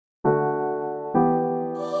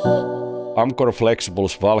Amcor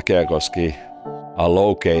Flexibles Valkeakoski are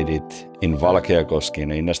located in Valkeakoski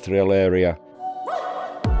industrial area.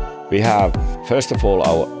 We have, first of all,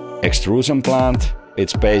 our extrusion plant.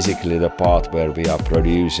 It's basically the part where we are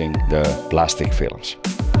producing the plastic films.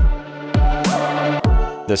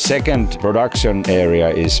 The second production area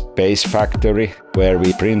is base factory, where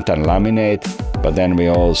we print and laminate, but then we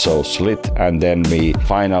also slit and then we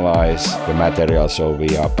finalize the material, so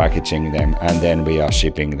we are packaging them and then we are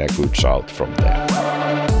shipping the goods out from there.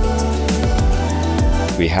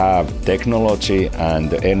 We have technology and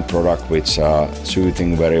the end product which are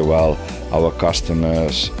suiting very well our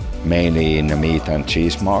customers, mainly in the meat and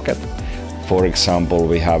cheese market. For example,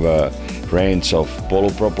 we have a range of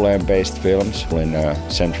polypropylene-based films in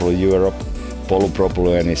Central Europe.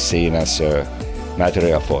 Polypropylene is seen as a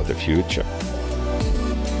material for the future.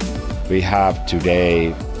 We have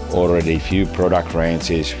today already few product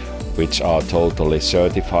ranges which are totally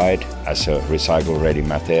certified as a recycle-ready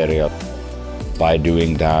material. By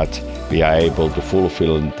doing that, we are able to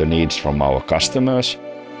fulfill the needs from our customers.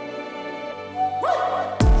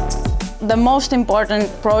 The most important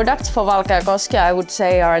products for Valkeakoski, I would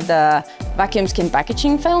say, are the vacuum skin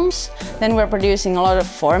packaging films. Then we're producing a lot of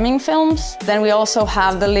forming films. Then we also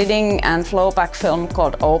have the lidding and flow pack film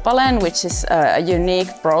called Opalen, which is a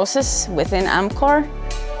unique process within Amcor.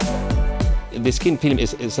 The skin film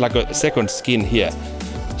is like a second skin here.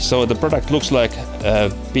 So the product looks like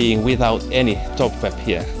being without any top wrap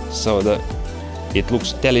here. So it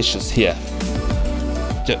looks delicious here.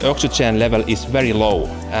 The oxygen level is very low,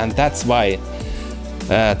 and that's why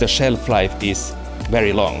the shelf life is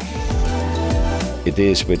very long. It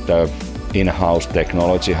is with the in-house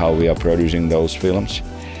technology how we are producing those films.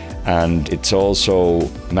 And it's also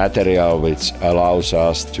material which allows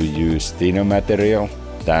us to use thinner material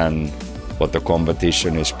than what the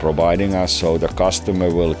competition is providing us. So the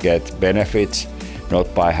customer will get benefits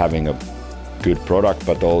not by having a good product,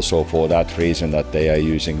 but also for that reason that they are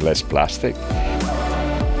using less plastic.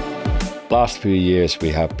 Last few years we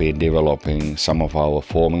have been developing some of our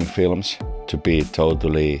forming films to be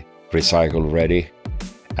totally recycle ready,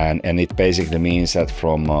 and it basically means that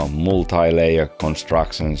from multi-layer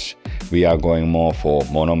constructions we are going more for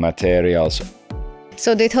monomaterials.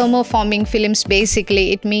 So the thermoforming films,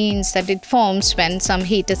 basically it means that it forms when some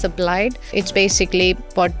heat is applied. It's basically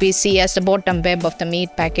what we see as the bottom web of the meat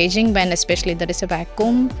packaging, when especially there is a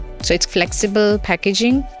vacuum. So it's flexible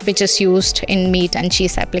packaging which is used in meat and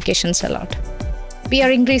cheese applications a lot. We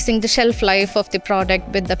are increasing the shelf life of the product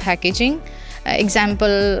with the packaging.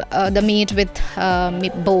 Example, the meat with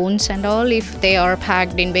bones and all, if they are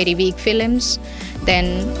packed in very weak films,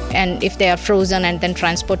 and if they are frozen and then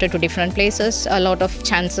transported to different places, a lot of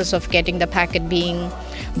chances of getting the packet being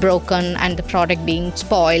broken and the product being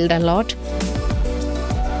spoiled a lot.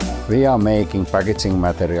 We are making packaging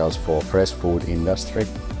materials for fresh food industry,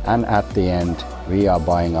 and at the end we are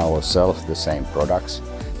buying ourselves the same products.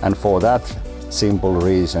 And for that simple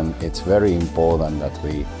reason, it's very important that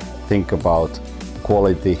we think about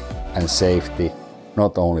quality and safety,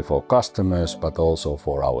 not only for customers but also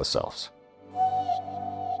for ourselves.